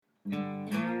I'm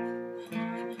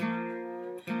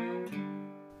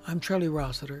Charlie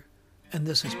Rossiter, and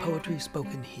this is Poetry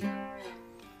Spoken Here.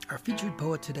 Our featured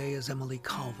poet today is Emily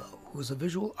Calvo, who is a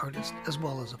visual artist as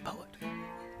well as a poet.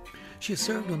 She has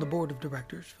served on the board of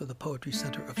directors for the Poetry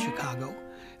Center of Chicago,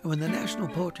 and when the National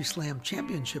Poetry Slam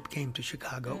Championship came to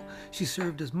Chicago, she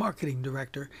served as marketing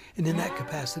director and in that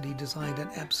capacity designed an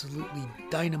absolutely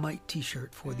dynamite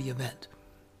t-shirt for the event.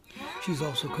 She's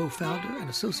also co-founder and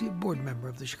associate board member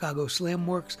of the Chicago Slam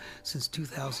Works since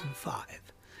 2005.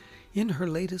 In her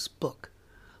latest book,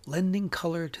 Lending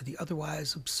Color to the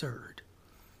Otherwise Absurd,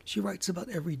 she writes about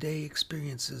everyday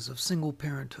experiences of single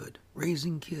parenthood,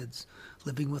 raising kids,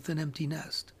 living with an empty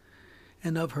nest,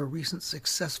 and of her recent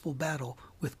successful battle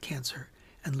with cancer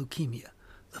and leukemia.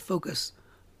 The focus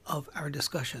of our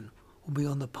discussion will be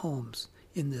on the poems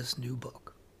in this new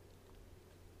book.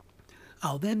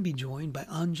 I'll then be joined by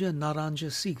Anja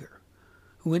Naranja Seeger,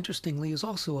 who interestingly is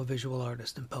also a visual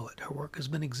artist and poet. Her work has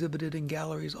been exhibited in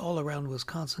galleries all around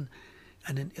Wisconsin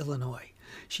and in Illinois.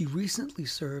 She recently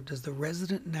served as the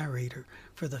resident narrator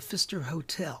for the Pfister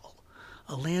Hotel,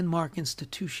 a landmark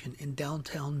institution in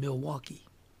downtown Milwaukee.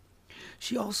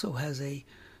 She also has a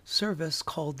service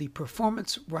called the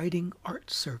Performance Writing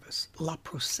Art Service, La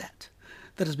Prosette,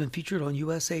 that has been featured on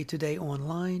USA Today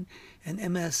Online and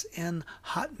MSN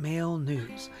Hotmail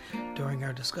News. During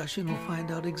our discussion, we'll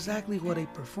find out exactly what a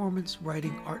performance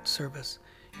writing art service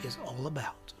is all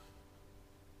about.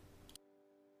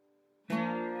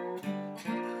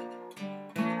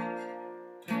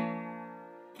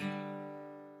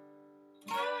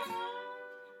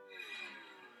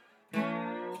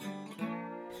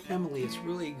 Emily, it's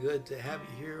really good to have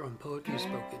you here on Poetry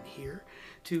Spoken Here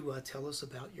to tell us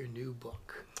about your new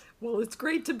book. Well, it's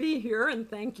great to be here, and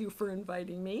thank you for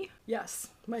inviting me. Yes,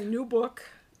 my new book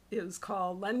is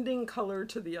called Lending Color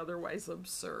to the Otherwise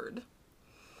Absurd.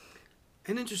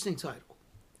 An interesting title.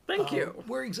 Thank you.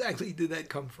 Where exactly did that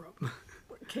come from?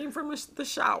 It came from the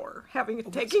shower,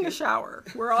 taking a shower,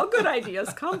 where all good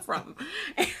ideas come from.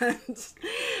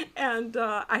 And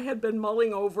I had been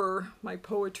mulling over my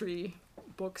poetry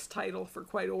book's title for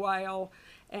quite a while,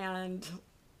 and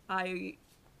I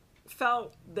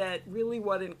felt that really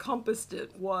what encompassed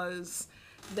it was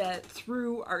that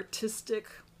through artistic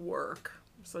work,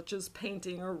 such as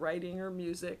painting or writing or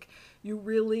music, you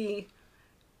really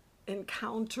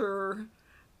encounter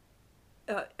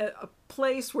a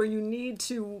place where you need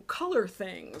to color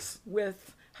things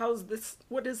with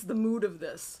what is the mood of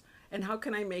this, and how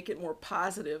can I make it more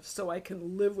positive so I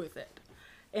can live with it.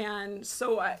 And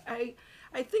so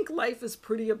I think life is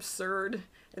pretty absurd,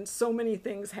 and so many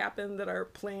things happen that are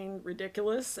plain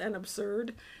ridiculous and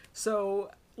absurd.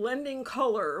 So Lending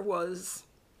Color was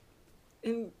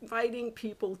inviting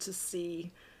people to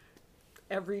see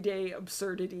everyday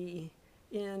absurdity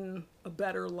in a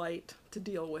better light to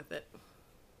deal with it.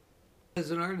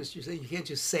 As an artist, you're saying you can't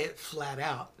just say it flat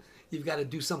out. You've got to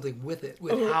do something with it,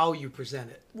 with how you present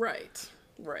it. Right.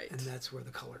 And that's where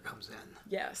the color comes in.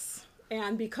 Yes.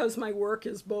 And because my work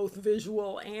is both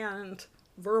visual and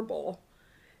verbal,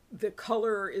 the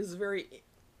color is a very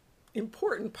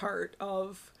important part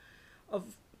of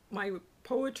my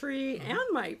poetry and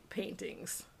my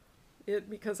paintings.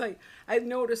 Because I've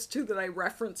noticed too that I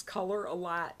reference color a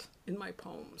lot in my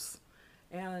poems.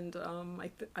 And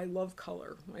I love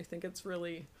color. I think it's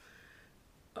really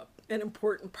an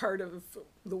important part of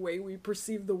the way we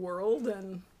perceive the world,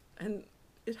 and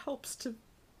it helps to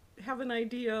have an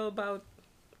idea about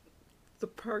the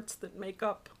parts that make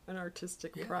up an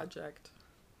artistic project.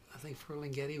 I think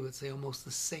Ferlinghetti would say almost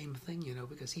the same thing,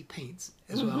 because he paints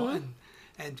as well,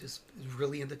 and just is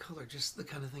really into color, just the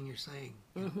kind of thing you're saying.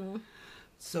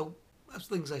 So, as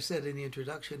things I said in the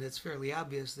introduction, it's fairly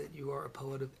obvious that you are a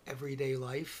poet of everyday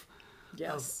life,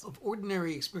 Yes. of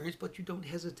ordinary experience, but you don't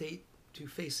hesitate to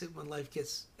face it when life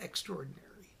gets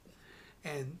extraordinary.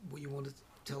 And you want to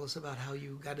tell us about how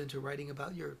you got into writing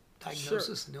about your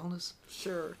diagnosis and illness?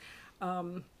 Sure.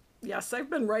 Yes, I've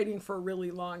been writing for a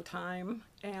really long time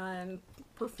and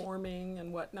performing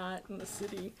and whatnot in the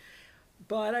city,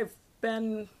 but I've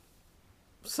been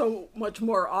so much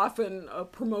more often a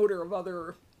promoter of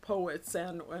other poets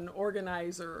and an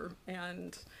organizer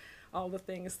and all the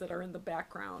things that are in the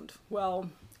background. Well,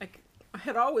 I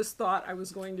had always thought I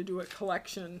was going to do a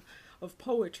collection of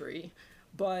poetry,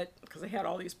 but because I had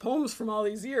all these poems from all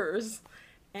these years,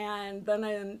 and then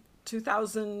in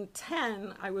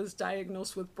 2010 I was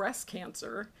diagnosed with breast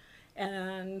cancer,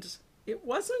 and it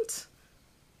wasn't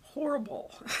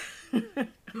horrible.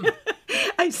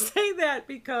 I say that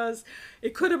because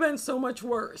it could have been so much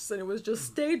worse, and it was just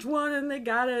stage 1 and they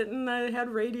got it, and I had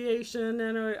radiation,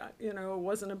 and it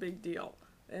wasn't a big deal.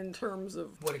 in terms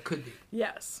of what it could be.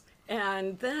 Yes.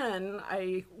 And then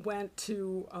I went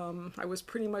to, I was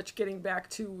pretty much getting back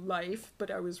to life, but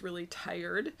I was really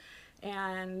tired.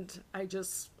 And I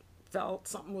just felt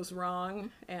something was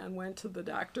wrong and went to the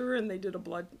doctor, and they did a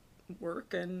blood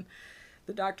work. And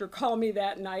the doctor called me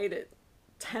that night at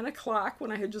 10 o'clock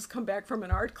when I had just come back from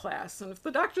an art class. And if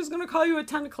the doctor's going to call you at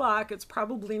 10 o'clock, it's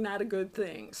probably not a good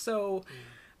thing. So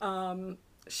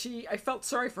I felt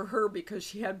sorry for her because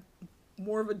she had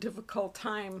more of a difficult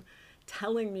time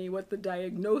telling me what the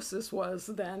diagnosis was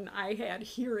than I had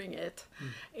hearing it.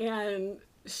 And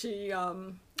she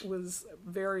was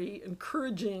very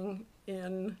encouraging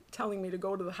in telling me to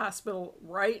go to the hospital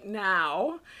right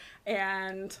now.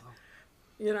 And,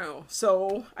 you know,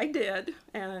 so I did.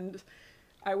 And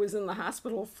I was in the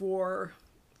hospital for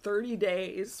 30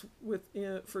 days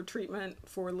for treatment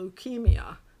for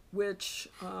leukemia, which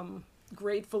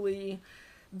gratefully,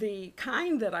 the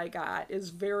kind that I got is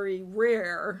very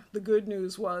rare. The good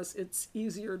news was it's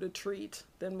easier to treat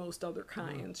than most other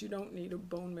kinds. You don't need a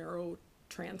bone marrow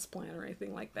transplant or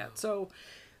anything like that. So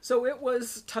it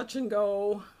was touch and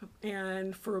go,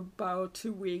 and for about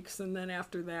 2 weeks, and then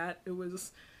after that, it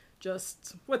was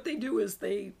just, what they do is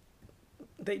they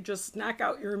just knock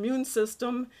out your immune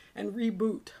system and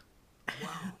reboot.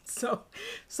 Wow.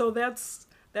 So that's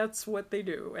what they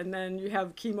do. And then you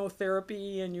have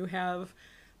chemotherapy, and you have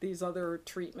these other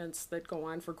treatments that go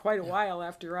on for quite a while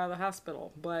after you're out of the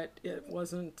hospital. But it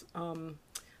wasn't,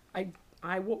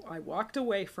 I walked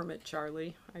away from it,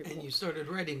 Charlie. And you started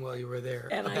writing while you were there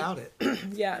it.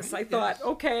 Yes, I thought,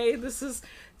 okay, this is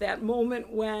that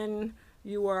moment when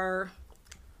you are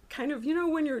kind of, you know,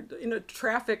 when you're in a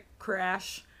traffic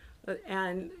crash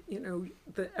and, you know,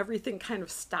 everything kind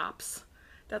of stops.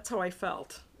 That's how I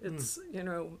felt. It's, you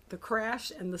know, the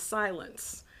crash and the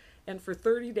silence. And for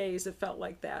 30 days, it felt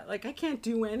like that. Like, I can't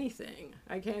do anything.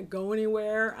 I can't go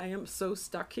anywhere. I am so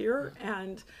stuck here.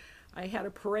 And I had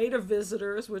a parade of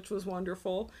visitors, which was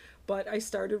wonderful. But I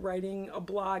started writing a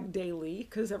blog daily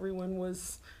because everyone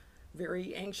was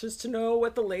very anxious to know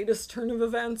what the latest turn of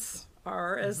events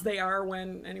are, as they are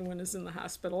when anyone is in the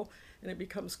hospital. And it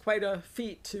becomes quite a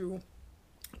feat to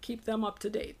keep them up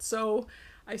to date. So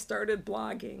I started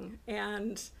blogging.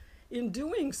 And in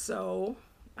doing so,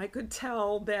 I could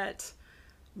tell that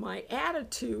my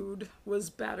attitude was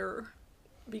better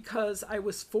because I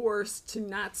was forced to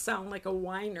not sound like a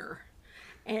whiner.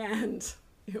 And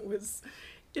it was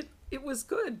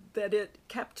good that it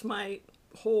kept my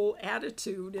whole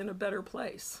attitude in a better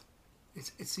place.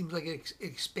 It seems like it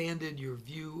expanded your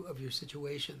view of your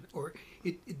situation, or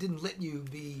it didn't let you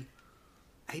be,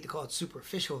 I hate to call it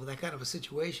superficial, that kind of a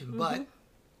situation, but...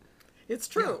 It's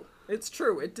true. Yeah. It's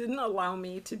true. It didn't allow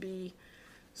me to be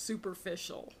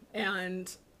superficial.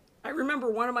 And I remember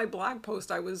one of my blog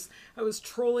posts, I was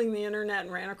trolling the internet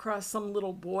and ran across some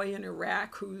little boy in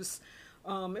Iraq who's,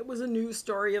 it was a news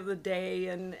story of the day,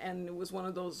 and it was one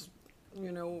of those,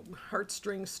 you know,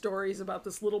 heartstring stories about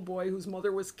this little boy whose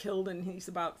mother was killed, and he's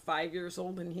about 5 years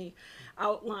old, and he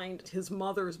outlined his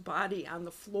mother's body on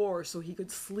the floor so he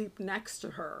could sleep next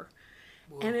to her.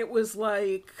 Whoa. And it was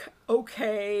like,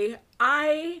 okay,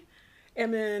 I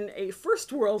am in a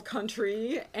first world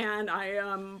country, and I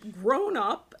am grown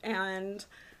up and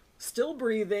still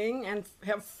breathing and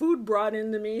have food brought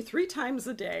into me 3 times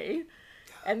a day.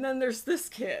 And then there's this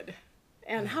kid,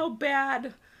 and how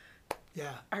bad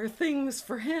are things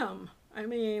for him? I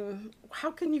mean,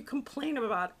 how can you complain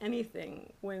about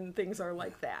anything when things are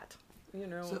like that? You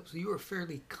know. So you were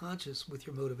fairly conscious with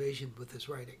your motivation with this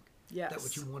writing. Yes. That's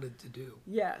what you wanted to do.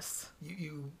 Yes.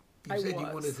 You said you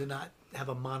wanted to not have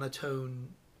a monotone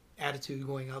attitude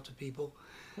going out to people,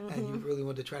 and you really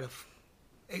wanted to try to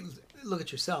look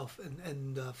at yourself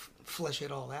and flesh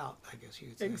it all out, I guess you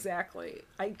could say. Exactly.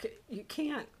 You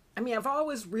can't. I mean, I've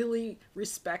always really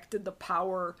respected the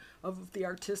power of the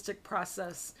artistic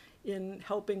process in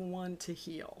helping one to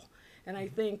heal. And I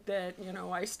think that, you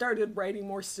know, I started writing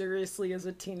more seriously as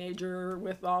a teenager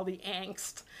with all the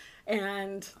angst,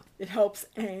 and it helps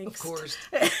angst. Of course.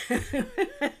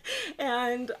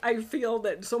 And I feel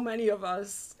that so many of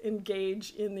us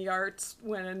engage in the arts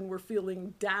when we're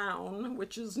feeling down,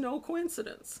 which is no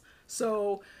coincidence.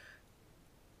 So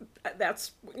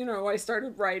that's, you know, I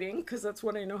started writing because that's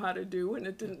what I know how to do, and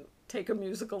it didn't take a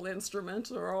musical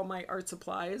instrument or all my art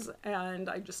supplies, and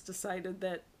I just decided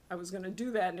that I was going to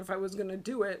do that, and if I was going to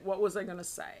do it, what was I going to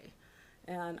say?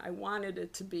 And I wanted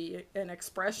it to be an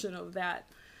expression of that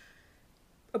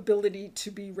ability to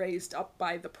be raised up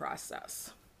by the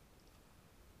process.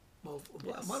 Well,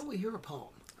 why don't we hear a poem?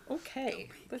 Okay,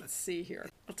 let's see here.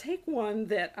 I'll take one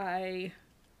that I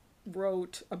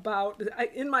wrote about,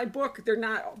 in my book, they're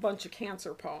not a bunch of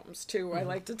cancer poems, too. I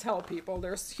like to tell people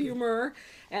there's humor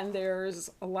and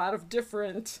there's a lot of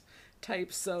different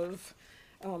types of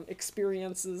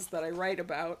experiences that I write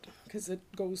about because it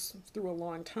goes through a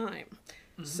long time.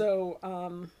 So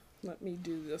let me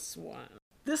do this one.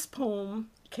 This poem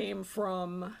came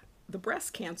from the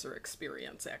breast cancer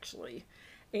experience, actually.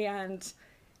 And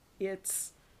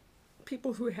it's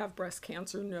people who have breast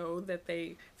cancer know that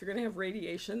if you're going to have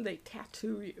radiation, they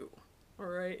tattoo you, all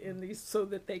right, in these so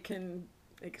that they can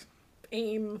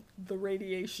aim the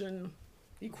radiation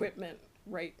equipment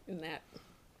right in that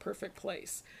perfect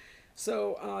place.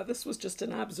 So this was just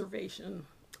an observation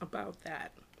about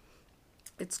that.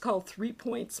 It's called 3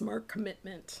 Points Mark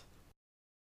Commitment.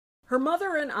 Her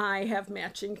mother and I have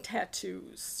matching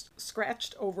tattoos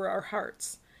scratched over our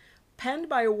hearts, penned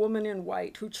by a woman in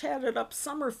white who chatted up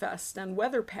Summerfest and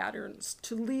weather patterns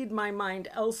to lead my mind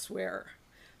elsewhere.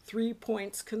 3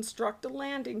 points construct a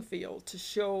landing field to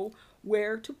show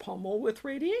where to pummel with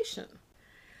radiation.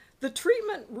 The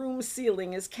treatment room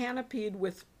ceiling is canopied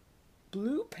with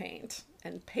blue paint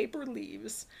and paper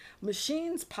leaves.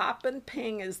 Machines pop and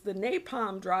ping as the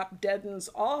napalm drop deadens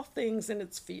all things in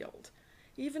its field,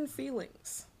 even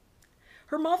feelings.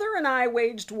 Her mother and I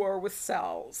waged war with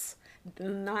cells,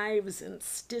 knives and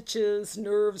stitches,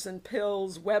 nerves and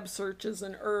pills, web searches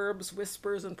and herbs,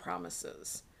 whispers and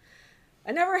promises.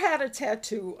 I never had a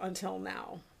tattoo until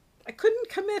now. I couldn't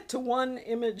commit to one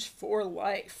image for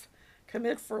life.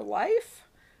 Commit for life?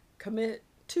 Commit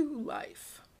to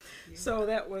life. Yeah. So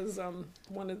that was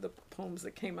one of the poems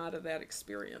that came out of that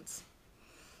experience.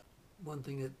 One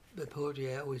thing that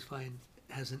poetry I always find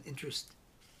has an interest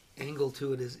angle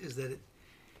to it is that it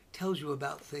tells you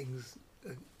about things.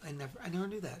 I never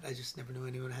knew that. I just never knew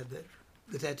anyone had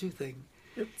the tattoo thing.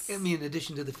 I mean, in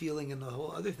addition to the feeling and the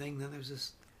whole other thing, then there's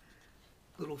this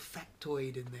little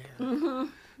factoid in there.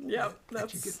 Mm-hmm. Yep,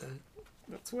 that you get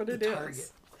that's what the it target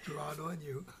is. Drawn on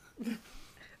you.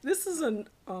 This is I'm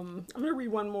going to read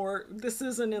one more. This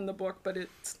isn't in the book, but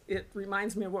it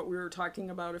reminds me of what we were talking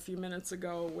about a few minutes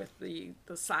ago with the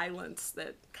silence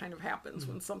that kind of happens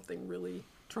when something really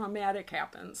traumatic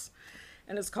happens.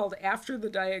 And it's called After the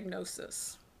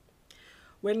Diagnosis.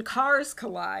 When cars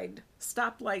collide,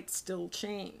 stoplights still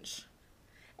change.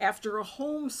 After a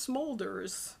home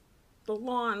smolders, the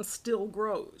lawn still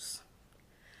grows.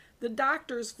 The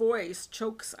doctor's voice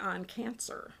chokes on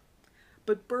cancer,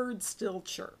 but birds still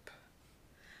chirp.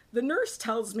 The nurse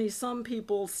tells me some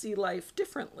people see life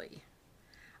differently.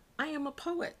 I am a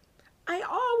poet. I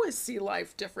always see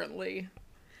life differently.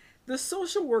 The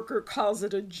social worker calls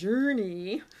it a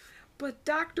journey, but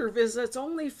doctor visits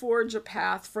only forge a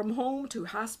path from home to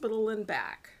hospital and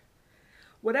back.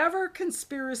 Whatever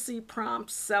conspiracy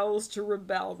prompts cells to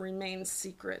rebel remains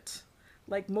secret,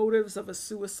 like motives of a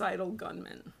suicidal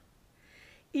gunman.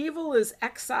 Evil is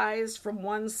excised from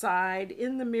one side.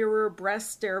 In the mirror,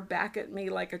 breasts stare back at me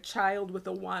like a child with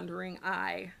a wandering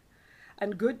eye.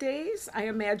 On good days, I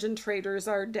imagine traitors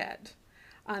are dead.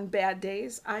 On bad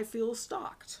days, I feel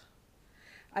stalked.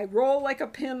 I roll like a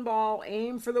pinball,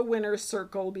 aim for the winner's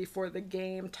circle before the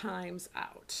game times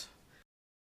out.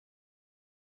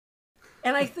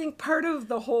 And I think part of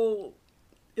the whole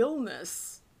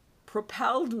illness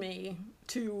propelled me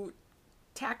to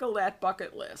tackle that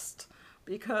bucket list,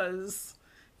 because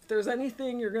if there's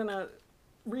anything you're going to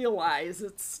realize,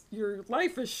 it's your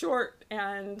life is short,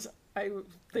 and I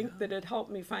think that it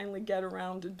helped me finally get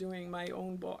around to doing my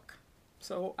own book.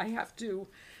 So I have to,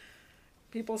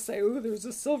 people say, oh, there's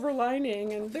a silver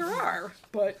lining, and there are,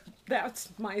 but that's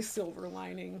my silver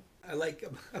lining. I'm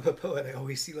a poet. I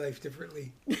always see life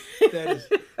differently. That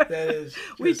is.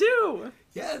 Just, we do.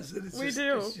 Yes, we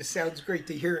do. It just sounds great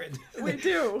to hear it. We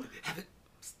do. Have it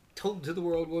told to the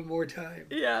world one more time.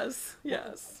 Yes.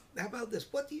 How about this?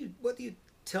 What do you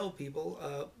tell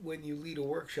people when you lead a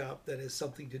workshop that has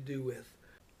something to do with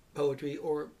poetry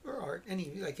or art,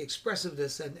 any like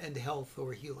expressiveness and health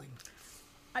or healing?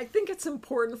 I think it's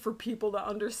important for people to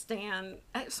understand.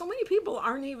 So many people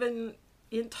aren't even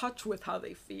in touch with how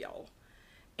they feel.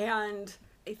 And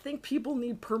I think people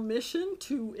need permission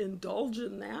to indulge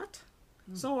in that.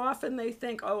 So often they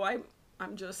think, oh, I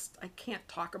can't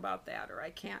talk about that, or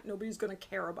nobody's going to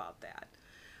care about that.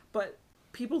 But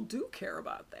people do care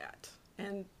about that.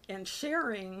 And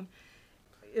sharing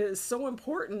is so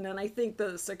important. And I think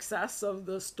the success of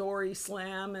the Story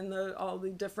Slam and the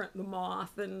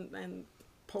Moth and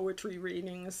poetry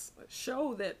readings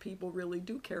show that people really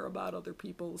do care about other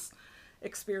people's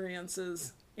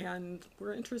experiences, and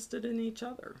we're interested in each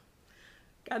other.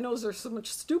 God knows there's so much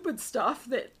stupid stuff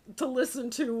that to listen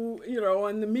to, you know,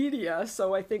 in the media.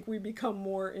 So I think we become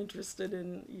more interested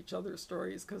in each other's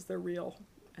stories because they're real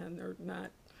and they're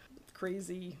not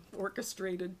crazy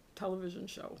orchestrated television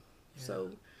show. Yeah.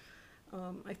 So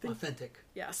I think Authentic.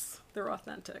 yes, they're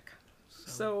authentic.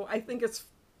 So I think it's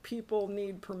people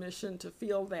need permission to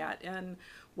feel that, and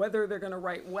whether they're going to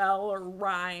write well or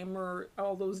rhyme or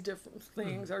all those different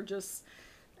things are just,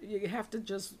 you have to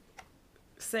just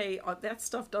say, oh, that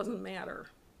stuff doesn't matter.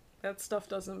 That stuff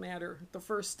doesn't matter. The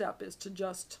first step is to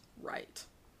just write.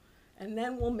 And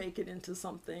then we'll make it into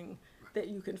something that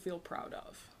you can feel proud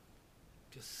of.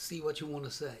 Just see what you want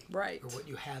to say. Right. Or what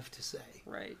you have to say.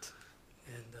 Right.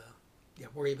 And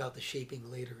worry about the shaping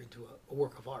later into a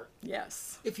work of art.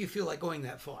 Yes. If you feel like going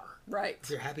that far. Right.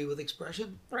 If you're happy with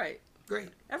expression. Right. Great.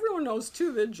 Everyone knows,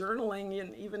 too, that journaling,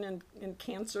 and even in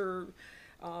cancer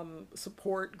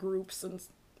support groups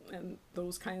and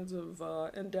those kinds of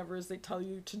endeavors, they tell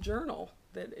you to journal,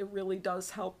 that it really does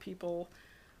help people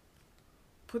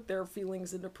put their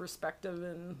feelings into perspective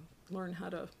and learn how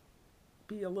to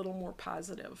be a little more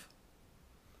positive.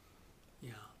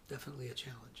 Yeah, definitely a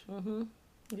challenge. Mm-hmm.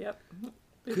 Yep.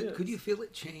 Could you feel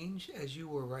it change as you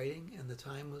were writing and the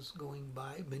time was going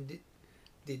by? I mean,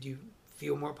 did you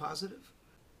feel more positive?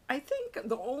 I think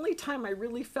the only time I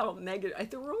really felt negative,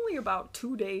 there were only about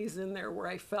 2 days in there where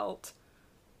I felt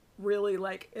really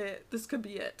like, this could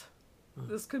be it.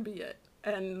 This could be it.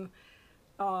 And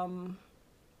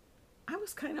I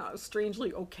was kind of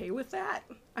strangely okay with that.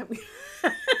 I mean,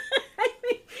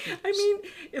 I mean,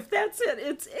 if that's it,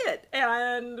 it's it.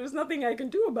 And there's nothing I can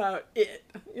do about it,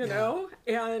 you know?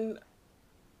 And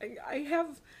I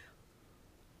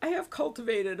have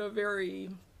cultivated a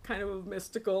very kind of a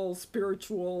mystical,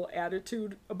 spiritual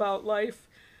attitude about life,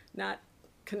 not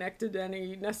connected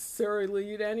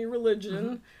necessarily to any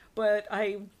religion, but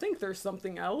I think there's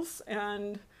something else,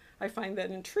 and I find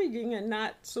that intriguing and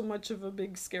not so much of a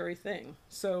big scary thing.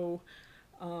 So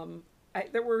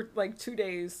there were like 2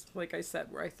 days, like I said,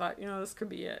 where I thought, you know, this could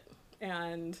be it.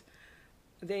 And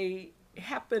they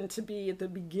happened to be at the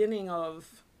beginning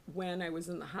of when I was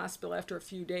in the hospital after a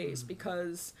few days,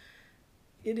 because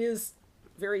it is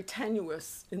very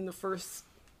tenuous in the first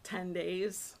 10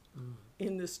 days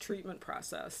in this treatment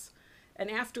process.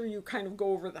 And after you kind of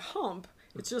go over the hump,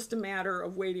 it's just a matter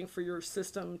of waiting for your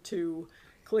system to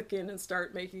click in and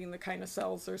start making the kind of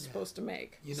cells they're supposed to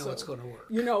make. You know it's going to work.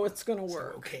 You know it's going to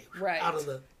work. So, okay, right. out of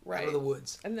the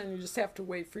woods. And then you just have to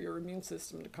wait for your immune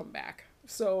system to come back.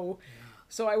 So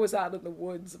I was out of the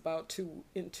woods about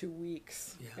in 2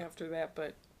 weeks after that.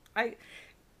 But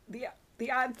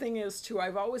the odd thing is, too,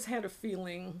 I've always had a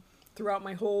feeling throughout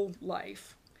my whole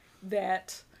life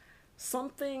that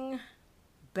something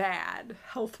bad,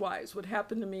 health-wise, would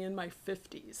happen to me in my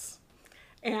 50s.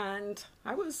 And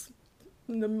I was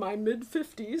in my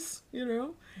mid-50s, you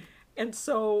know? And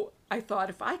so I thought,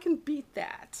 if I can beat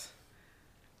that,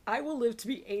 I will live to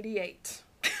be 88.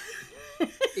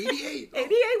 88? 88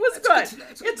 was good.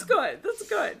 It's good. That's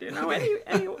good. You know,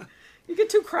 you get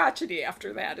too crotchety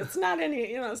after that. It's not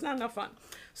it's not enough fun.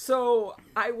 So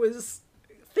I was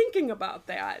thinking about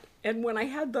that. And when I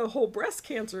had the whole breast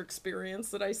cancer experience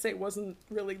that I say wasn't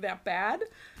really that bad,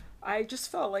 I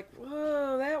just felt like,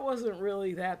 whoa, that wasn't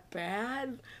really that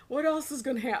bad. What else is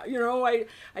going to happen? You know, I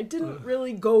didn't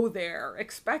really go there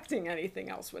expecting anything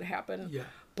else would happen. Yeah.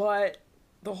 But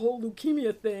the whole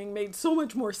leukemia thing made so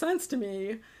much more sense to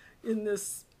me in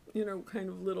this, you know, kind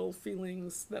of little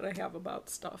feelings that I have about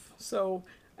stuff. So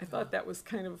I thought that was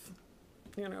kind of,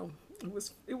 you know,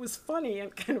 it was funny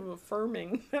and kind of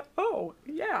affirming that, oh,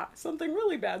 yeah, something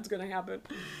really bad's going to happen.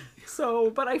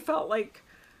 So, but I felt like,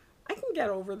 I can get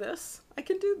over this. I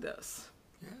can do this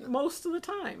most of the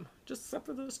time, just except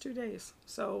for those 2 days.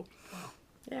 So,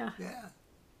 yeah.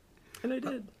 And I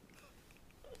did.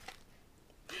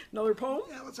 Another poem?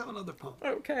 Yeah, let's have another poem.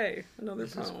 Okay, another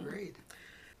poem. This is great.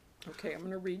 Okay, I'm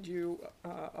going to read you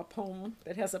a poem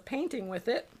that has a painting with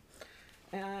it,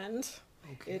 and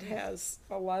it has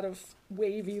a lot of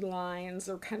wavy lines,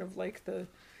 or kind of like the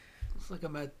It's like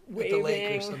I'm at waving, the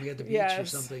lake or something, at the beach or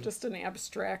something. Just an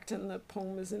abstract, and the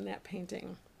poem is in that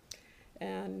painting.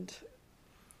 And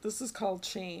this is called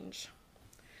Change.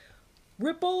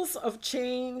 Ripples of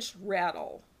change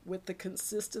rattle with the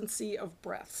consistency of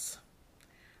breaths.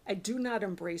 I do not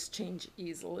embrace change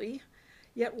easily,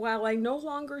 yet while I no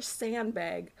longer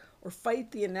sandbag or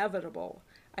fight the inevitable,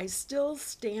 I still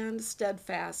stand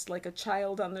steadfast like a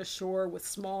child on the shore with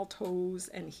small toes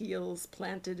and heels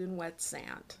planted in wet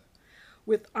sand.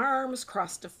 With arms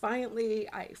crossed defiantly,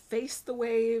 I face the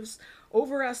waves,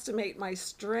 overestimate my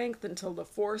strength until the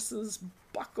forces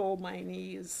buckle my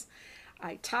knees.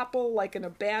 I topple like an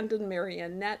abandoned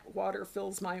marionette. Water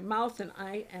fills my mouth and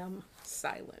I am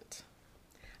silent.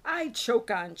 I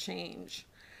choke on change,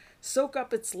 soak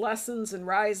up its lessons and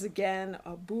rise again,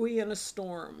 a buoy in a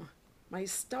storm. My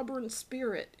stubborn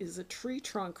spirit is a tree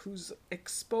trunk whose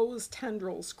exposed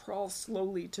tendrils crawl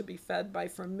slowly to be fed by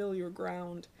familiar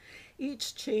ground.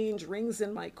 Each change rings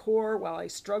in my core while I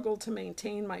struggle to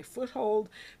maintain my foothold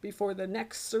before the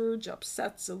next surge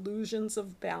upsets illusions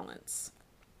of balance.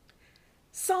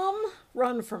 Some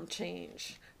run from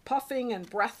change, puffing and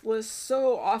breathless,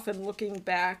 so often looking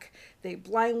back, they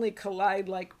blindly collide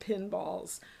like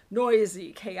pinballs,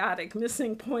 noisy, chaotic,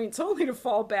 missing points, only to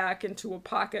fall back into a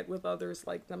pocket with others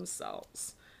like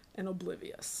themselves, and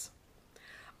oblivious.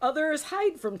 Others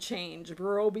hide from change,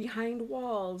 burrow behind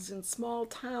walls, in small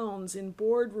towns, in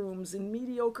boardrooms, in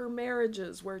mediocre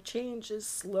marriages where change is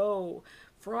slow,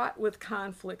 fraught with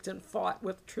conflict and fought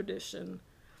with tradition.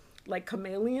 Like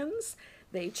chameleons,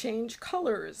 they change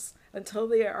colors until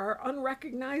they are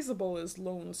unrecognizable as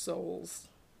lone souls.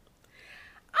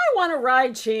 I want to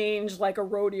ride change like a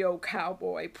rodeo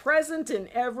cowboy, present in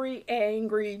every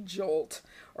angry jolt,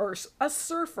 or a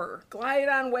surfer, glide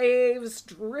on waves,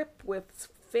 drip with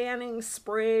fanning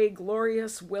spray,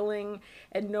 glorious willing,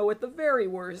 and know at the very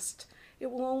worst,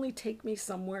 it will only take me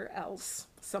somewhere else,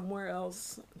 somewhere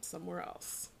else, somewhere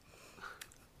else.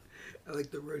 I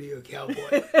like the rodeo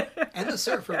cowboy and the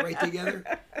surfer right together.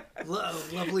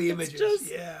 Lovely images. Just,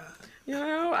 yeah.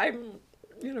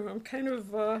 I'm kind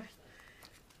of,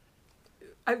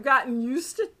 I've gotten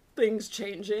used to things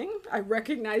changing. I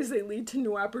recognize they lead to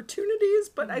new opportunities,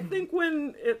 but I think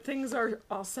when things are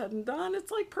all said and done,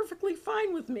 it's like perfectly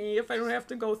fine with me if I don't have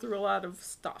to go through a lot of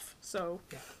stuff. So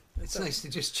yeah, it's nice to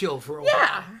just chill for a while.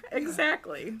 Yeah,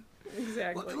 exactly.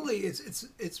 Exactly. Well, Emily,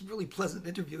 it's really pleasant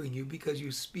interviewing you because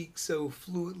you speak so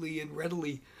fluently and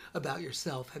readily about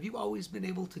yourself. Have you always been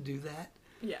able to do that?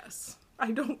 Yes.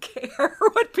 I don't care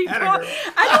what people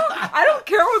I don't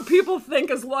care what people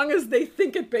think as long as they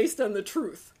think it based on the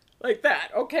truth. Like that,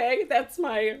 okay? That's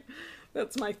my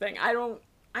thing. And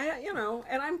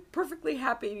I'm perfectly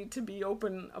happy to be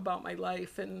open about my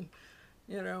life, and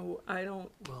I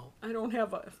don't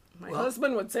have a my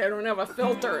husband would say I don't have a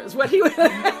filter is what he would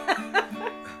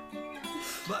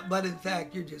But in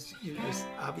fact, you're just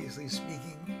obviously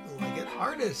speaking like an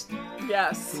artist.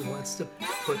 Yes. Who wants to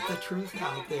put the truth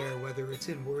out there, whether it's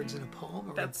in words in a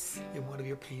poem or in one of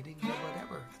your paintings or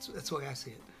whatever. That's the way I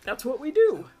see it. That's what we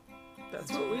do.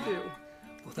 That's what we do.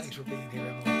 Well, thanks for being here,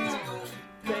 Emily. It's been great.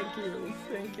 Thank you.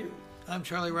 Thank you. I'm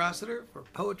Charlie Rossiter. For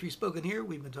Poetry Spoken Here,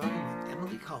 we've been talking with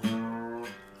Emily Calvo.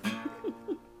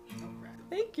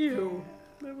 Thank you.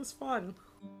 That was fun.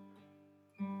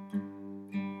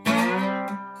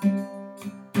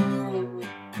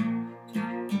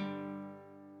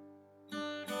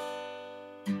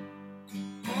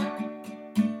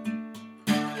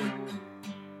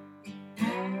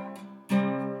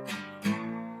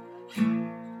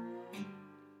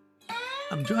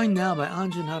 I'm joined now by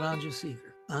Anja Naranja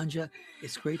Seeger. Anja,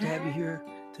 it's great to have you here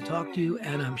to talk to you,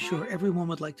 and I'm sure everyone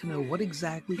would like to know what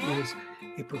exactly is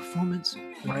a performance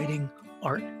writing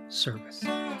art service.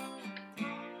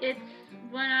 It's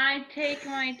when I take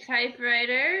my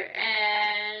typewriter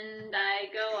and I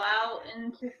go out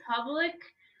into public,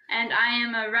 and I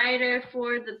am a writer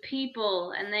for the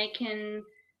people, and they can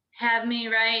have me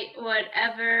write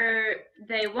whatever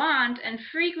they want, and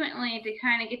frequently, to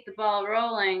kind of get the ball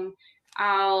rolling,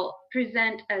 I'll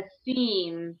present a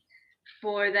theme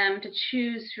for them to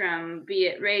choose from, be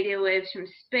it radio waves from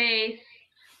space,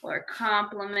 or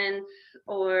compliments,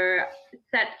 or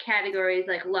set categories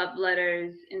like love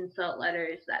letters, insult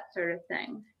letters, that sort of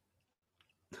thing.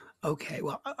 Okay,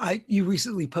 well, you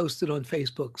recently posted on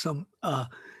Facebook some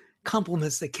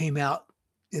compliments that came out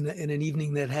in an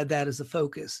evening that had that as a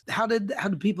focus. How did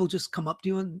people just come up to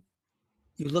you and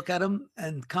you look at them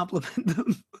and compliment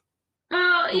them?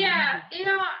 Well, yeah,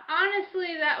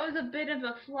 honestly, that was a bit of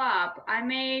a flop. I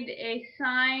made a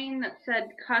sign that said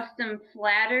custom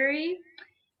flattery,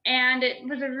 and it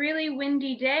was a really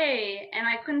windy day, and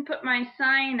I couldn't put my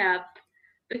sign up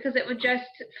because it would just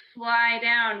fly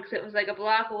down because it was like a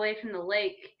block away from the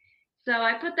lake. So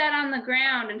I put that on the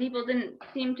ground, and people didn't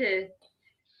seem to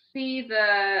see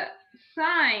the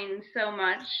sign so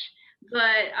much,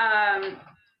 but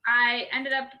I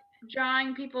ended up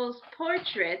drawing people's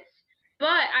portraits. But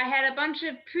I had a bunch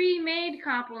of pre-made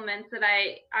compliments that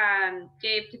I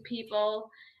gave to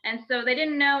people, and so they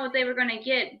didn't know what they were going to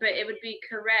get, but it would be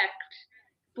correct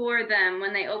for them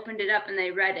when they opened it up and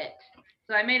they read it.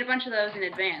 So I made a bunch of those in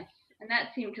advance, and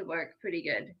that seemed to work pretty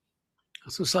good.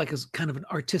 So it's like a kind of an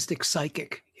artistic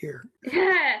psychic here.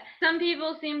 Some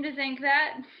people seem to think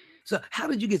that. So how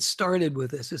did you get started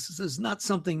with this? This is not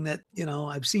something that,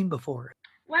 I've seen before.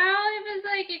 Well, it was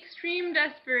like extreme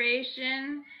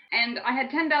desperation, and I had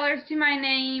 $10 to my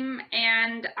name,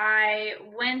 and I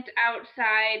went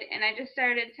outside and I just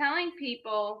started telling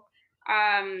people.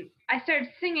 I started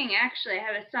singing, actually. I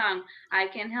have a song. I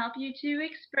can help you to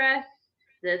express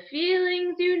the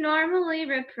feelings you normally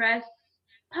repress.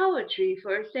 Poetry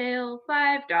for sale,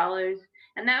 $5.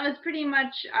 And that was pretty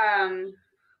much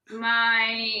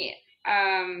my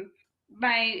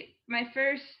my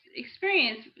first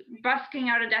experience busking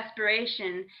out of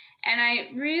desperation. And I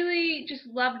really just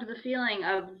loved the feeling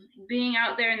of being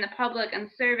out there in the public and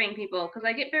serving people, because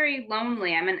I get very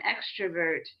lonely. I'm an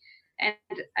extrovert, and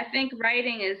I think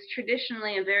writing is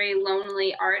traditionally a very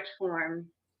lonely art form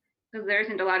because there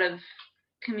isn't a lot of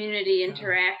community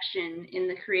interaction in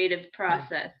the creative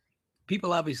process.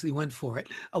 People obviously went for it.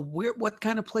 What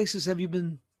kind of places have you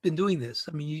been doing this?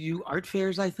 I mean, you do art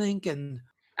fairs, I think, and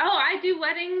I do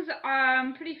weddings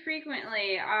pretty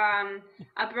frequently.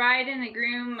 A bride and a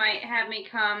groom might have me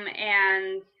come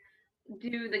and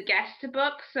do the guest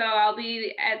book, so I'll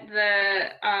be at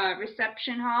the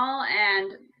reception hall,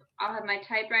 and I'll have my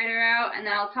typewriter out, and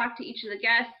then I'll talk to each of the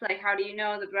guests, like, how do you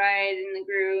know the bride and the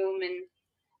groom, and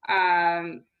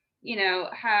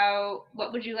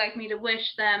what would you like me to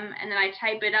wish them? And then I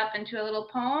type it up into a little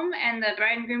poem, and the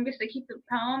bride and groom gets to keep the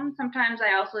poem. Sometimes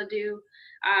I also do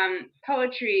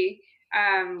poetry,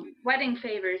 wedding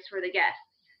favors for the guests.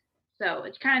 So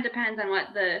it kind of depends on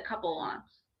what the couple wants.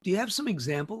 Do you have some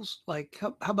examples? Like,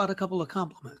 how about a couple of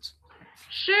compliments?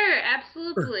 Sure,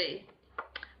 absolutely.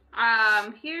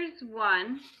 Here's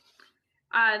one.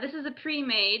 This is a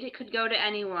pre-made. It could go to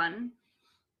anyone.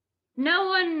 No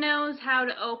one knows how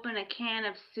to open a can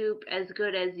of soup as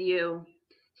good as you.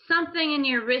 Something in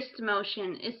your wrist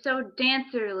motion is so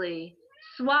dancerly,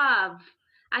 suave.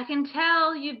 I can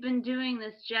tell you've been doing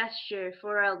this gesture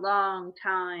for a long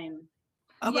time.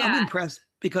 I'm impressed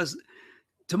because,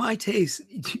 to my taste,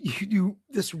 you do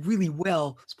this really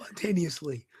well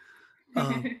spontaneously.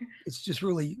 It's just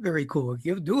really very cool.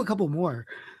 Do a couple more.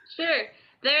 Sure.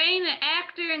 There ain't an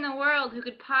actor in the world who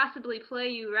could possibly play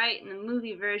you right in the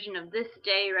movie version of This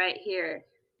Day Right Here.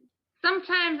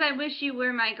 Sometimes I wish you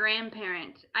were my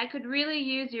grandparent. I could really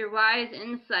use your wise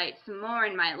insights more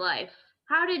in my life.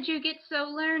 How did you get so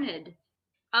learned?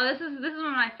 Oh, this is one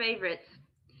of my favorites.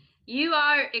 You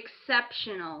are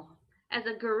exceptional. As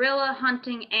a gorilla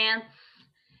hunting ants,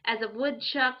 as a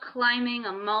woodchuck climbing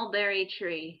a mulberry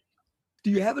tree.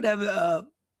 Do you happen to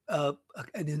have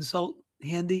an insult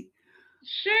handy?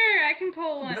 Sure, I can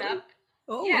pull one up.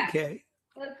 Oh, yeah. Okay.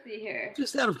 Let's see here.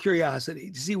 Just out of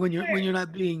curiosity, to see when you're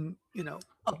not being,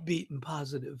 upbeat and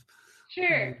positive.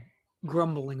 Sure.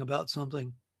 Grumbling about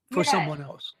something for someone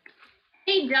else.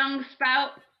 Hey, dung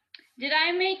spout. Did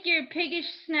I make your piggish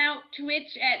snout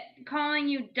twitch at calling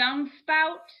you dung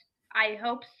spout? I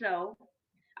hope so.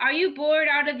 Are you bored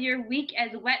out of your weak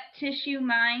as wet tissue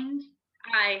mind?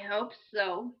 I hope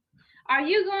so. Are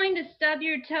you going to stub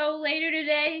your toe later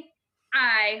today?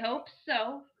 I hope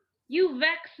so. You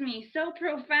vex me so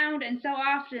profound and so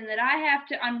often that I have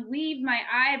to unweave my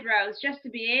eyebrows just to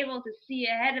be able to see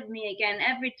ahead of me again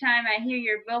every time I hear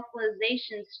your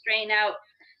vocalization strain out.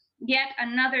 Yet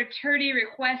another turdy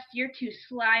request you're too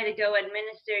sly to go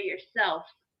administer yourself.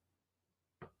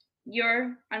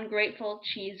 Your ungrateful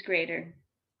cheese grater.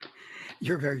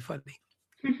 You're very funny.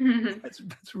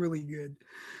 That's really good.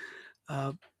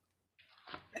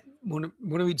 Want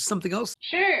to read something else?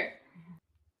 Sure.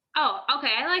 Oh,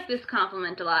 okay. I like this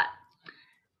compliment a lot.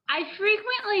 I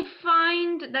frequently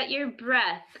find that your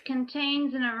breath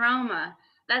contains an aroma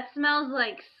that smells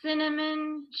like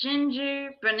cinnamon,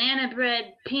 ginger, banana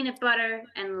bread, peanut butter,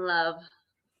 and love.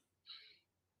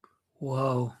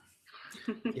 Whoa.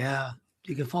 Yeah.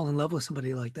 You can fall in love with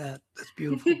somebody like that. That's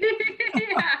beautiful.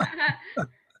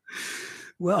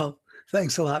 Well,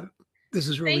 thanks a lot. This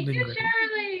has really been great.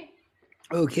 Charlie.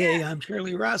 Okay, yeah. I'm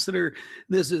Charlie Rossiter.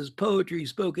 This is Poetry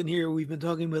Spoken Here. We've been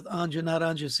talking with Anja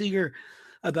Anja Seeger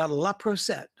about La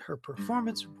Prosette, her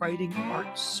performance writing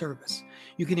art service.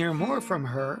 You can hear more from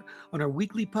her on her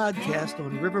weekly podcast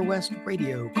on River West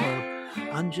Radio called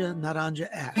Anja Anja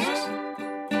Asks.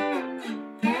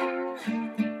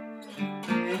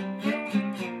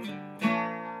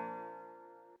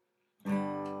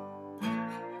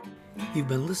 You've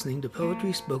been listening to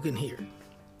Poetry Spoken Here.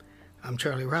 I'm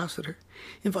Charlie Rossiter,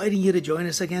 inviting you to join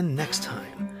us again next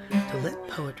time to let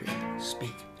poetry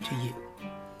speak to you.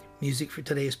 Music for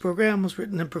today's program was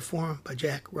written and performed by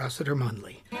Jack Rossiter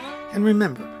Mundley. And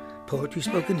remember, Poetry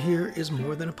Spoken Here is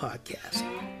more than a podcast.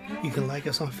 You can like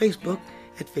us on Facebook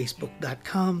at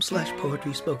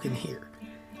facebook.com/poetryspokenhere.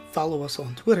 Follow us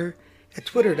on Twitter at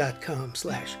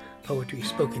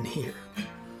twitter.com/poetryspokenhere.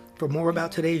 For more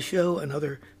about today's show and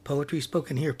other Poetry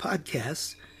Spoken Here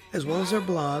podcasts, as well as our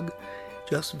blog,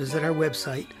 just visit our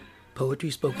website,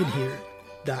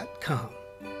 poetryspokenhere.com.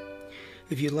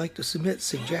 If you'd like to submit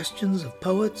suggestions of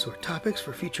poets or topics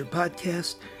for future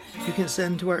podcasts, you can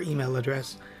send to our email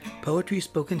address,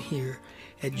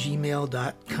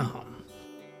 poetryspokenhere@gmail.com.